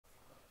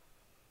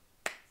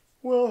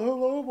Well,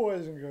 hello,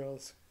 boys and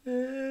girls.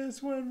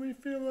 It's when we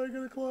feel like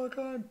an o'clock.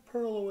 I'm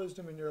Pearl of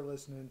Wisdom, and you're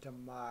listening to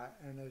my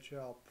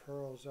NHL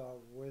Pearls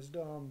of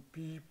Wisdom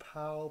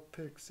B-Pal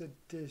Picks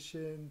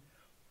Edition.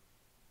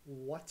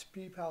 What's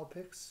B-Pal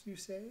Picks, you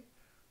say?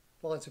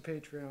 Well, it's a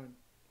Patreon.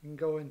 You can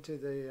go into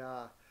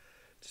the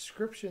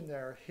description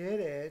there, hit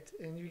it,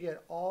 and you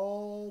get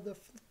all the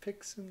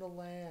picks in the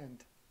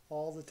land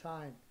all the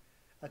time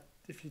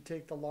if you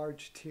take the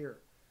large tier.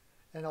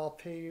 And I'll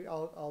pay you,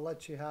 I'll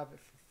let you have it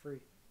for free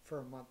for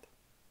a month.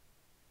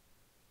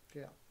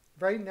 Yeah.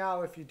 Right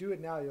now, if you do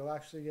it now, you'll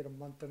actually get a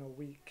month and a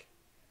week.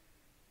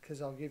 Because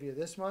I'll give you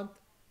this month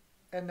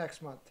and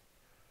next month.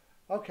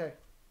 Okay.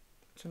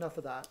 That's enough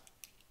of that.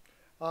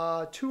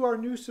 To our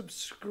new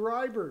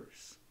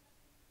subscribers.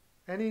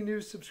 Any new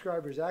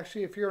subscribers.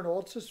 Actually, if you're an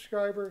old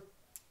subscriber,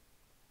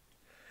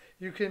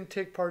 you can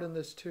take part in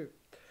this too.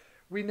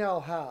 We now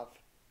have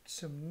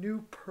some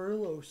new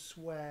Perlo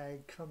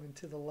swag coming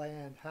to the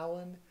land.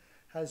 Helen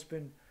has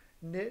been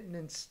knitting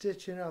and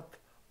stitching up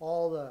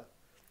all the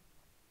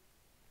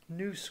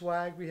new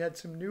swag. We had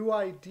some new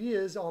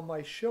ideas on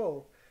my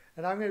show,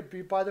 and I'm going to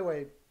be, by the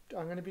way,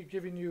 I'm going to be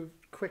giving you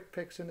quick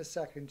picks in a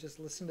second.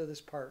 Just listen to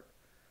this part.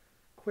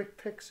 Quick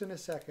picks in a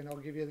second. I'll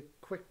give you the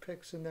quick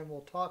picks, and then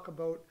we'll talk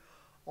about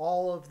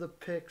all of the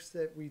picks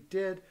that we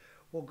did.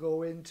 We'll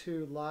go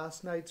into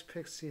last night's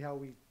picks, see how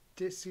we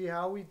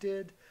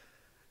did,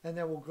 and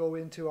then we'll go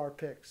into our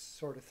picks,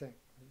 sort of thing,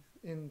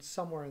 in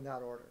somewhere in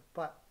that order.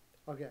 But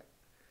okay,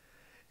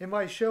 in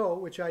my show,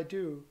 which I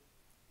do,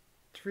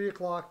 3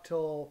 o'clock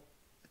till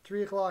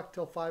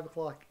 5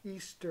 o'clock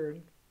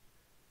Eastern,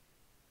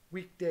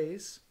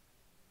 weekdays,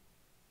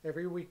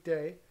 every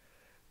weekday,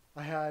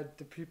 I had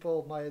the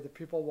people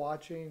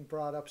watching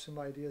brought up some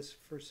ideas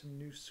for some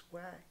new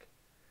swag.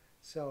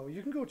 So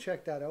you can go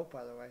check that out,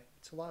 by the way.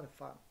 It's a lot of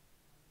fun.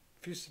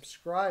 If you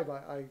subscribe,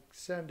 I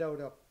send out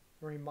a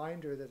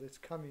reminder that it's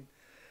coming.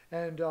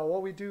 And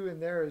what we do in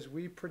there is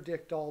we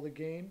predict all the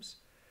games,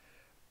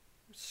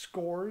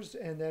 scores,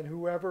 and then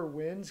whoever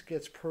wins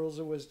gets Pearls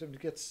of Wisdom,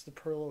 gets the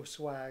Perlo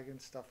swag and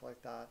stuff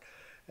like that.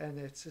 And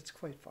it's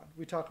quite fun.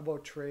 We talk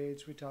about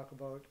trades. We talk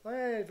about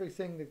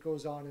everything that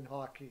goes on in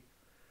hockey.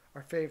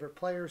 Our favorite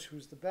players,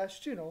 who's the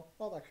best,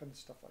 all that kind of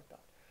stuff like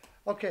that.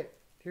 Okay,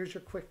 here's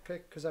your quick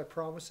pick, because I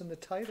promised in the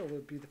title it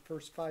would be the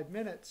first 5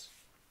 minutes.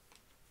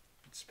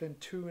 It's been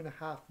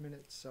 2.5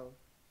 minutes, so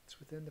it's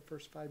within the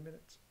first 5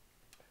 minutes.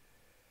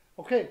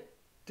 Okay,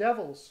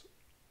 Devils,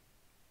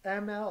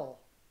 ML,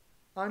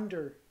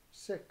 under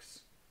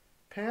 6.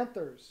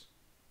 Panthers,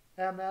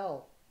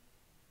 ML,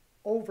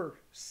 over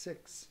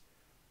 6.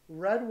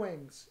 Red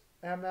Wings,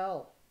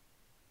 ML,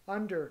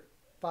 under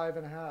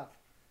 5.5.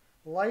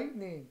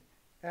 Lightning,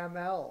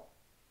 ML,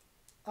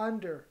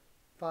 under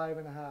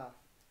 5.5.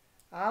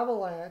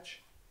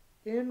 Avalanche,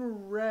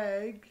 in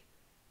reg,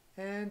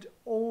 and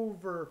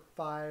over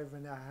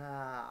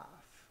 5.5.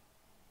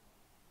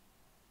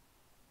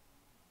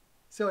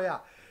 So yeah,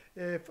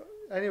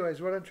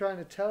 anyways, what I'm trying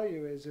to tell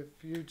you is if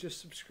you just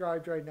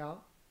subscribed right now,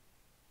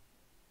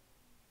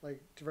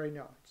 like right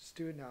now, just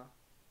do it now.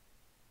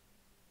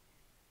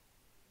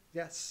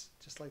 Yes,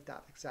 just like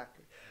that,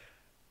 exactly.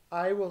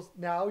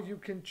 Now you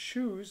can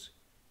choose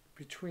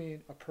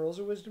between a Pearls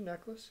of Wisdom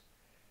necklace,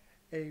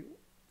 a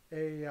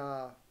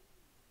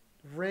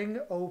ring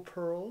o'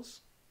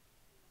 pearls,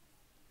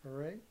 a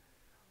ring,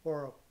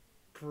 or a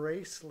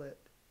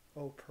bracelet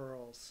o'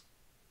 pearls,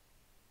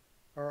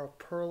 or a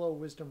Pearl of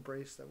Wisdom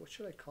bracelet. What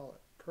should I call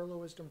it? Pearl of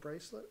Wisdom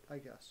bracelet, I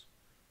guess.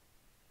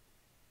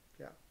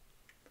 Yeah.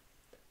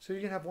 So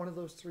you can have one of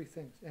those 3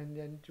 things, and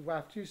then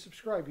after you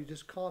subscribe, you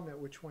just comment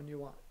which one you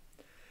want.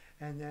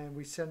 And then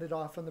we send it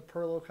off on the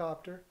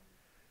Perlocopter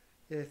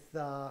with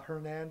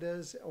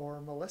Hernandez or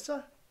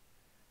Melissa,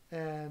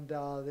 and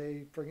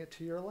they bring it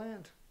to your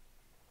land.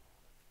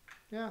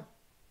 Yeah,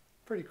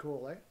 pretty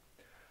cool, eh?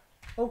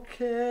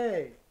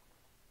 Okay,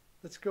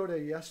 let's go to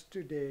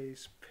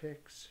yesterday's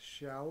picks,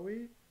 shall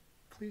we?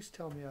 Please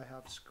tell me I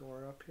have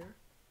score up here.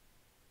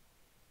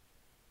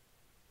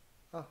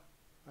 Oh,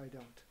 I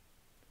don't.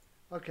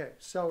 Okay,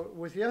 so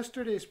with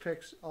yesterday's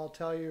picks, I'll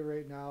tell you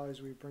right now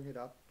as we bring it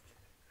up.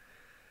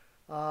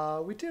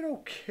 We did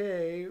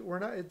okay.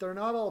 They're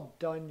not all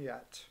done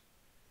yet.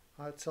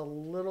 It's a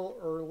little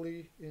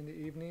early in the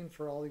evening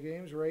for all the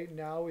games. Right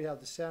now we have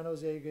the San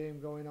Jose game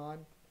going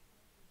on.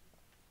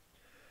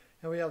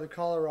 And we have the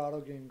Colorado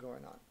game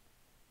going on.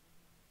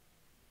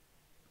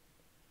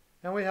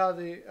 And we have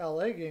the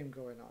LA game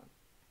going on.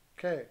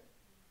 Okay.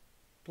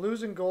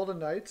 Blues and Golden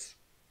Knights.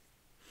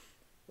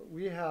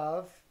 We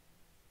have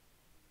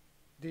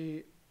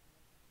the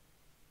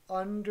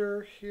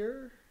under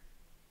here.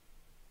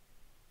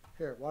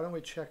 Here, why don't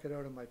we check it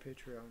out on my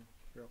Patreon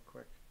real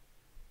quick.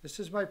 This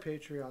is my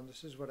Patreon.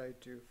 This is what I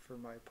do for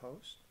my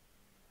post.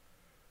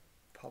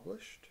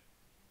 Published.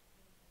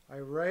 I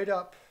write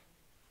up.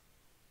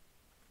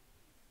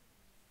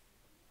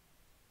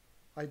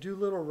 I do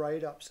little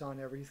write-ups on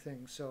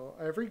everything. So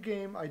every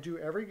game, I do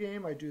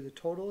the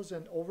totals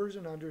and overs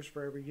and unders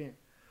for every game.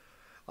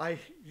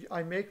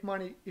 I make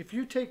money. If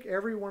you take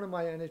every one of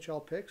my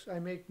NHL picks, I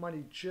make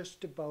money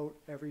just about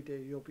every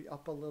day. You'll be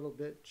up a little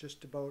bit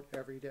just about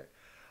every day.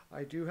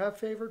 I do have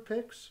favorite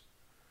picks,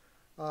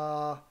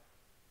 uh,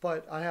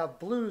 but I have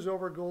Blues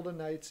over Golden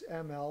Knights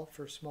ML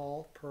for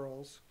small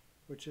pearls,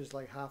 which is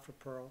like half a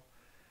pearl,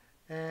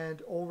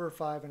 and over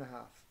 5.5.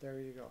 There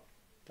you go.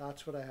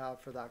 That's what I have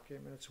for that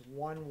game, and it's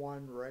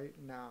 1-1 right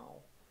now.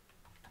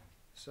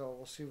 So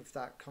we'll see if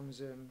that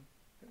comes in.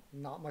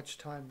 Not much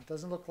time. It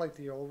doesn't look like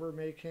the over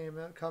may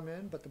come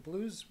in, but the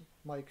Blues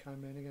might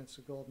come in against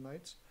the Golden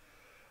Knights.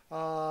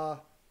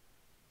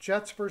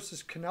 Jets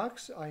versus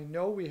Canucks. I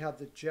know we have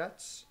the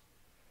Jets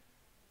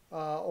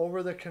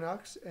over the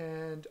Canucks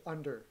and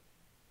under.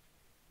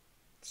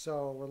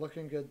 So we're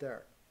looking good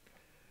there.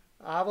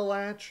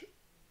 Avalanche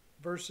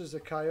versus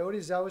the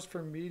Coyotes. That was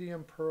for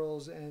medium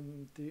pearls,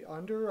 and the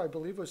under, I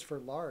believe, was for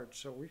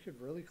large. So we could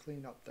really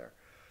clean up there.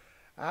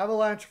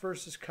 Avalanche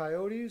versus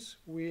Coyotes.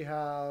 We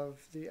have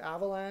the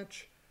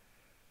Avalanche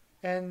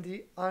and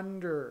the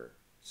under.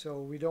 So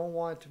we don't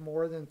want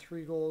more than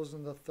 3 goals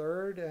in the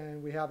third.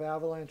 And we have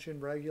Avalanche in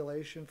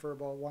regulation for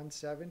about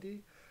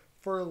 170.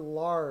 For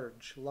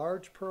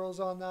large pearls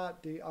on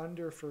that, the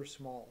under for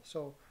small.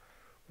 So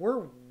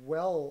we're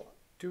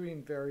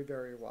doing very,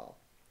 very well.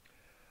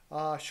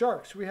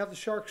 Sharks. We have the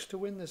Sharks to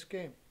win this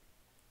game.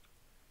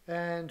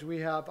 And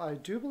we have, I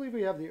do believe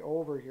we have the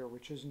over here,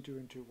 which isn't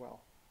doing too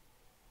well.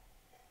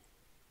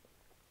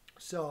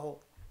 So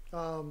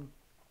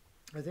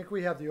I think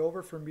we have the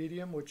over for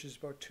medium, which is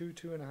about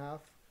 2.5,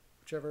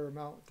 whichever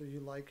amount that you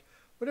like.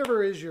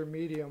 Whatever is your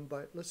medium,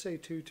 but let's say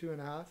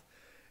 2.5.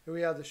 And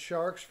we have the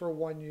Sharks for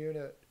 1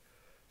 unit.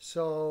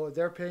 So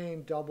they're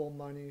paying double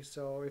money.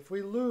 So if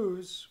we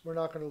lose, we're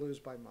not going to lose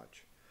by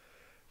much.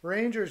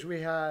 Rangers,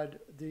 we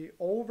had the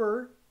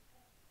over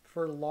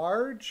for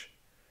large.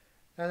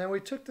 And then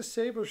we took the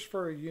Sabres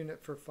for a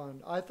unit for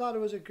fun. I thought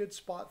it was a good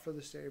spot for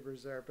the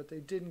Sabres there, but they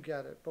didn't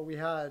get it. But we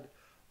had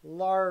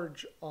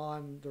large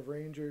on the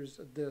Rangers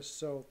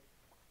so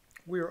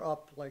we were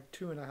up like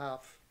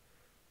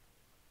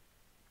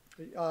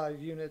 2.5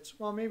 units.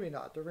 Well, maybe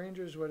not. The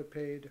Rangers would have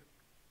paid,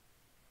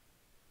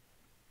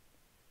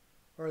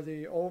 or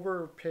the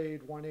over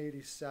paid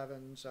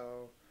 187,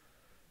 so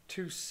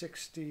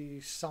 260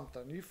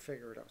 something. You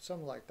figure it out,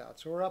 something like that.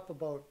 So we're up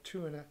about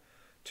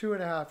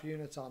 2.5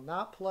 units on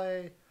that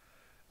play.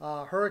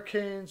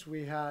 Hurricanes,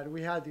 we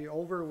had the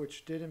over,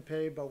 which didn't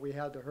pay, but we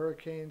had the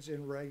Hurricanes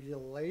in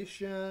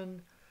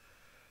regulation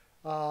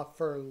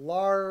for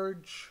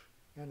large,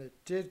 and it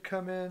did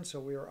come in,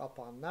 so we were up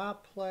on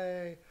that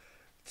play.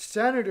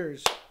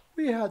 Senators,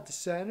 we had the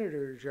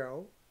Senators,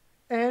 yo,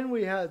 and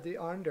we had the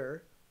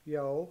under,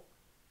 yo,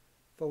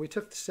 but we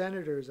took the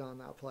Senators on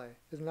that play.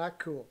 Isn't that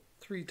cool?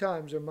 3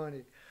 times their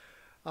money.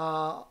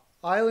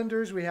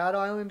 Islanders, we had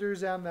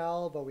Islanders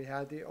ML, but we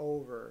had the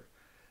over.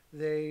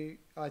 I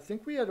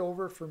think we had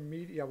over for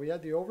medium. Yeah, we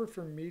had the over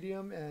for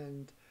medium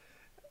and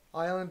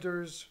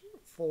Islanders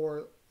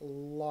for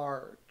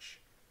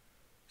large.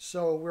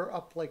 So we're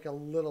up like a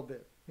little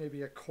bit,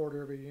 maybe a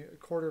quarter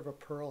of a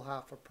pearl,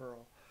 half a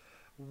pearl.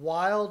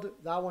 Wild,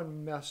 that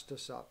one messed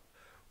us up.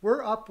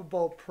 We're up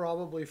about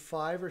probably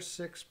 5 or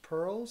 6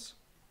 pearls,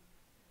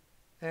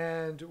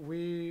 and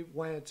we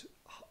went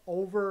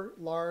over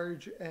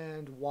large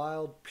and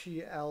wild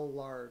PL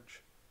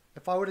large.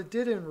 If I would have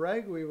did in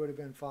reg, we would have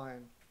been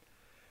fine.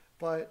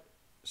 But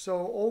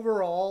so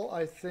overall,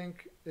 I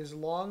think as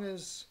long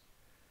as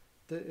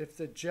if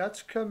the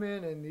Jets come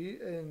in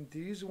and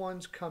these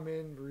ones come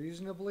in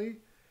reasonably,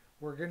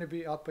 we're going to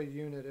be up a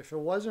unit. If it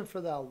wasn't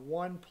for that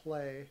one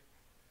play,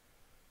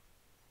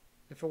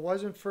 if it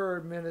wasn't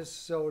for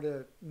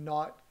Minnesota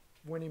not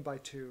winning by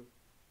 2,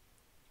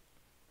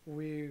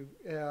 we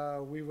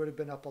would have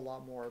been up a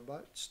lot more.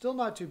 But still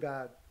not too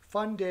bad.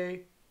 Fun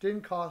day.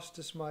 Didn't cost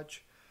us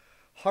much.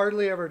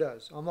 Hardly ever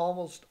does. I'm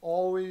almost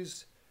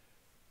always,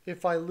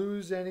 if I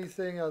lose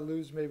anything, I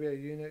lose maybe a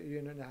unit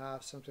and a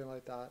half, something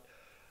like that.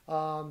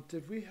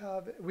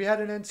 We had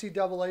an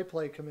NCAA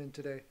play come in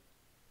today.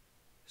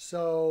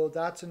 So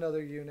that's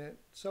another unit.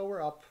 So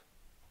we're up.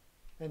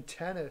 And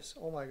tennis.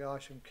 Oh my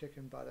gosh, I'm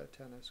kicking butt at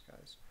tennis,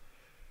 guys.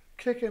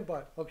 Kicking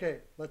butt. Okay,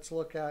 let's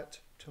look at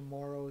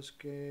tomorrow's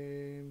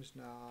games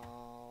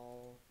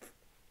now.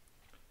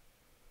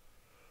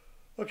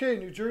 Okay,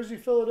 New Jersey,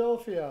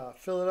 Philadelphia.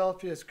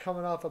 Philadelphia is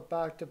coming off a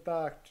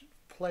back-to-back,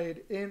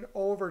 played in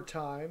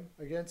overtime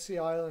against the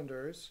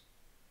Islanders.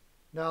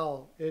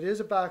 Now, it is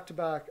a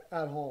back-to-back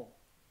at home.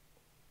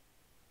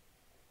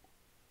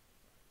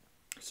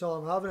 So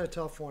I'm having a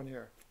tough one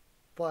here.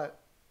 But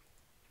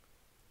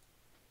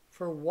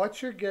for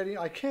what you're getting,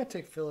 I can't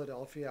take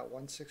Philadelphia at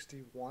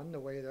 161 the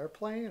way they're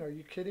playing. Are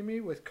you kidding me?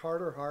 With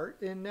Carter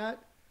Hart in net?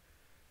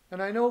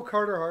 And I know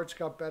Carter Hart's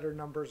got better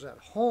numbers at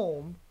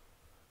home,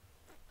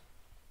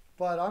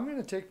 but I'm going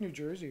to take New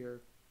Jersey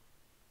here.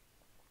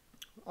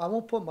 I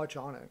won't put much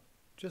on it,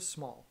 just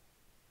small.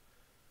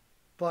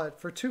 But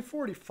for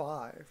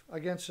 245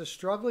 against a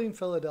struggling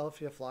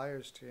Philadelphia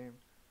Flyers team,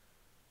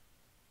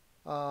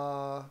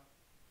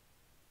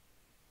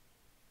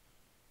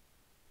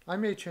 I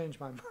may change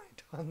my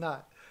mind on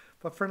that.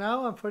 But for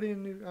now, I'm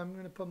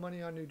going to put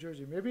money on New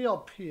Jersey. Maybe I'll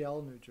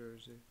PL New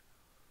Jersey.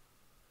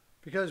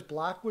 Because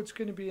Blackwood's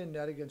going to be in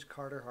net against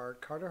Carter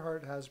Hart. Carter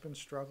Hart has been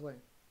struggling.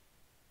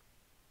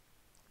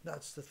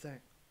 That's the thing.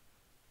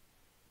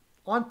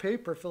 On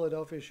paper,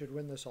 Philadelphia should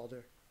win this all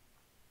day.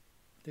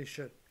 They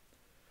should.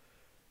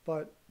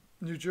 But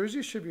New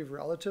Jersey should be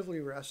relatively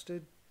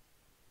rested.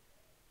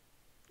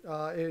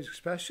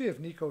 Especially if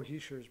Nico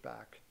Hischier is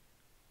back.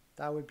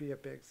 That would be a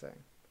big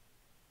thing.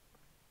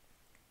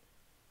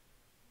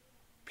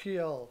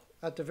 PL,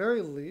 at the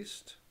very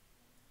least,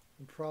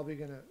 I'm probably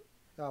going to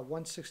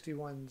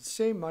 161,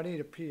 same money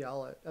to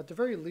PL it. At the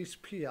very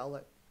least, PL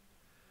it.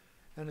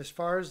 And as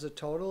far as the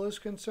total is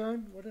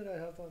concerned, what did I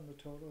have on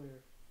the total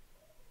here?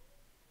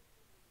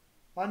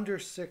 Under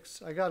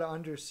 6. I got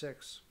under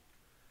 6.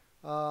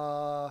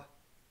 Yeah,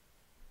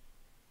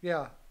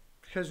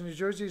 because New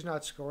Jersey's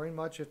not scoring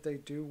much. If they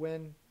do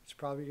win, it's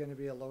probably going to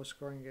be a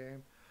low-scoring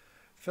game.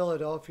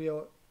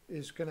 Philadelphia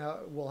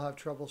will have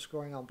trouble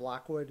scoring on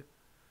Blackwood.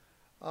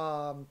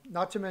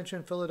 Not to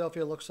mention,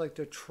 Philadelphia looks like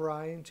they're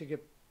trying to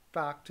get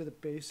back to the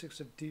basics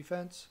of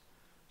defense.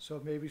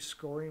 So maybe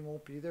scoring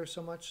won't be there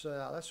so much. So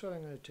yeah, that's what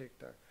I'm going to take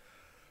there.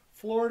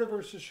 Florida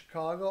versus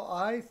Chicago.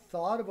 I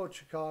thought about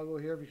Chicago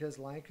here because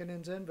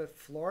Lankinen's in, but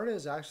Florida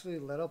has actually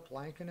lit up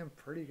Lankinen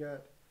pretty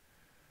good.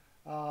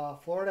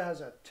 Florida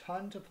has a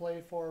ton to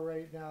play for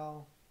right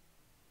now.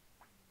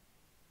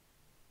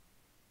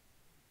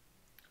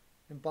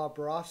 And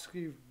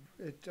Bobrovsky,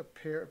 it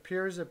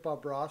appears that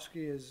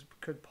Bobrovsky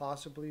could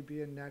possibly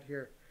be in net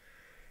here.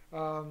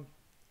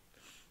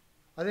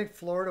 I think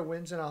Florida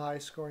wins in a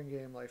high-scoring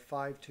game, like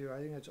 5-2. I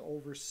think it's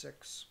over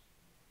 6.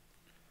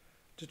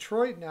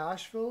 Detroit,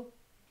 Nashville.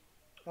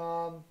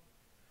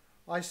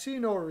 I see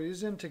no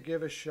reason to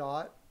give a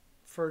shot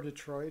for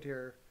Detroit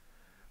here.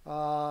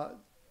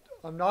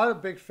 I'm not a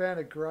big fan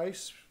of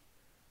Grice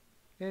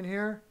in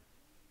here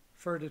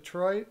for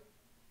Detroit.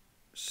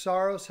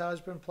 Saros has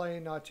been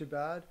playing not too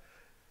bad.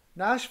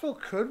 Nashville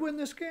could win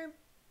this game,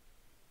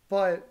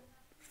 but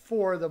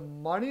for the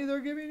money they're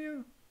giving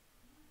you,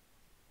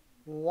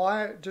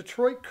 why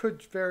Detroit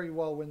could very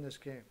well win this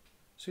game.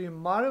 So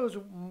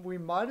we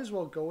might as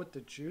well go with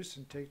the juice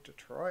and take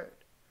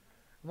Detroit.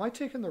 Am I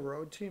taking the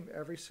road team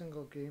every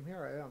single game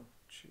here? I am.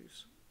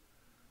 Jeez.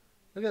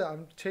 Look at that.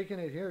 I'm taking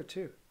it here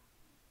too.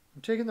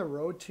 I'm taking the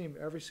road team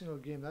every single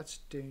game. That's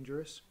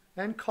dangerous.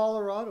 And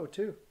Colorado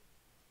too.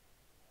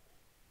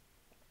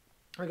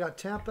 I got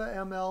Tampa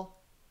ML.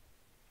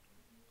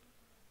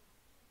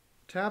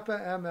 Tampa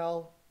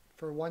ML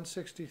for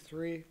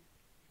 163.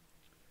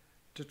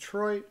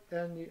 Detroit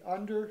and the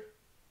under.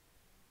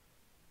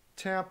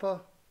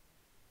 Tampa.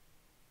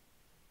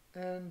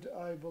 And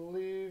I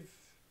believe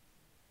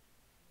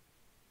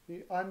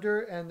the under,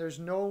 and there's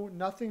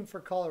nothing for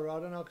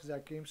Colorado now because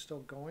that game's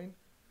still going.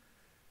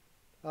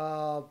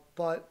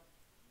 But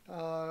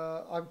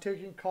I'm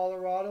taking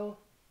Colorado.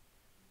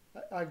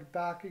 I'm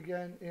back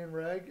again in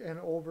reg and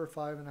over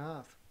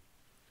 5.5.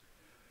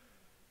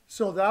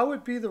 So that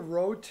would be the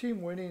road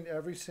team winning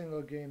every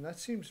single game. That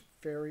seems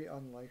very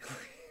unlikely.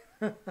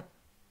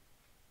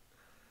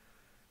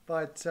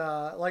 But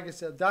like I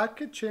said, that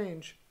could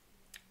change.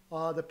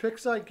 The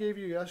picks I gave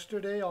you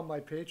yesterday on my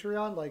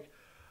Patreon, like,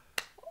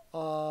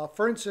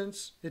 for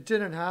instance, it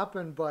didn't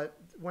happen, but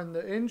when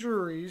the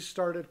injuries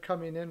started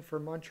coming in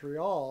for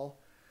Montreal,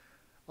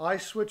 I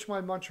switched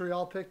my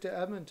Montreal pick to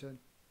Edmonton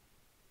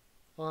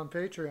on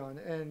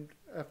Patreon. And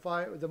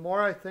the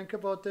more I think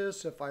about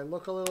this, if I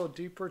look a little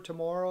deeper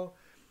tomorrow,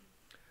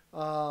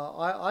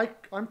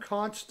 I'm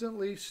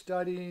constantly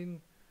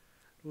studying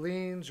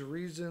leans,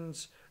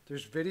 reasons.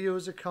 There's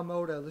videos that come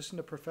out. I listen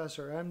to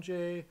Professor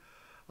MJ.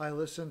 I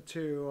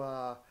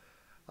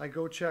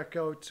go check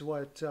out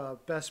what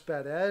Best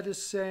Bet Ed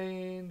is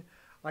saying.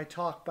 I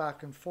talk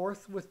back and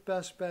forth with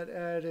Best Bet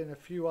Ed and a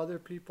few other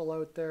people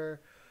out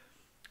there.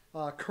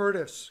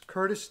 Curtis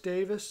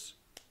Davis.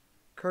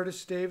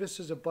 Curtis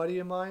Davis is a buddy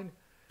of mine.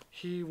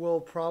 He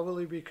will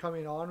probably be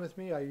coming on with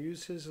me. I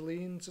use his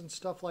leans and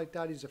stuff like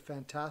that. He's a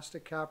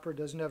fantastic capper.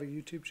 Doesn't have a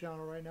YouTube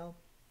channel right now.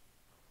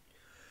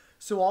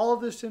 So all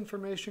of this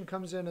information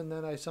comes in, and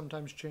then I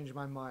sometimes change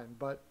my mind.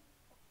 But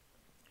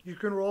you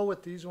can roll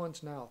with these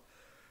ones now.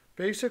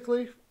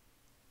 Basically,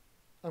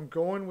 I'm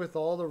going with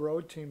all the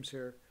road teams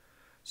here.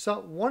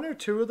 So one or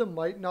two of them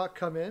might not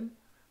come in,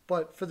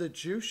 but for the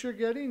juice you're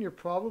getting, you're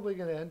probably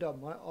going to end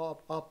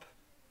up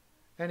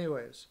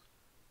anyways.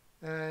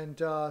 And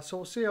so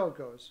we'll see how it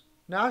goes.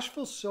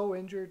 Nashville's so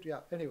injured.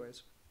 Yeah,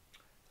 anyways.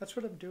 That's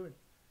what I'm doing.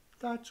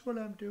 That's what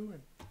I'm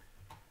doing.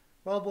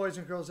 Well, boys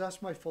and girls,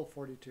 that's my full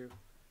 42.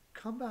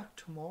 Come back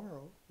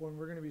tomorrow when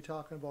we're going to be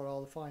talking about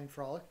all the fine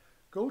frolic.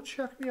 Go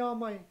check me on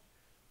my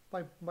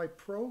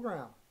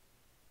program,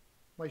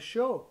 my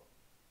show,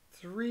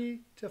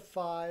 3 to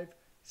 5,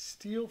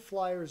 Steel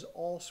Flyers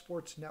All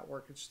Sports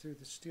Network. It's through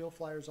the Steel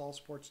Flyers All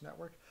Sports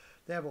Network.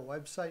 They have a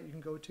website you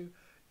can go to,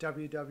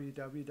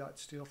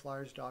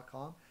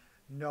 www.steelflyers.com.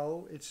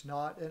 No, it's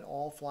not an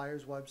all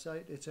Flyers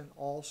website. It's an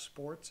all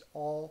sports,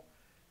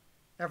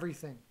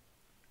 everything.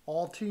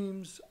 All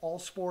teams, all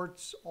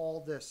sports,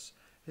 all this.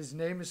 His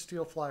name is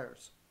Steel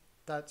Flyers.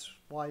 That's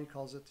why he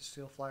calls it the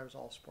Steel Flyers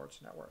All Sports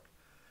Network.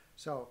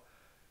 So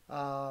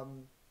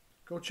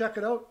go check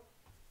it out.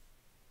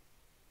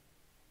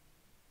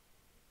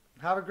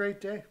 Have a great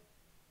day.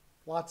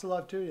 Lots of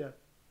love to you.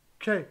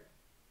 Okay.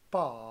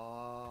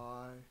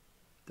 Bye.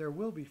 There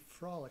will be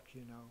Frolic,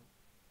 you know.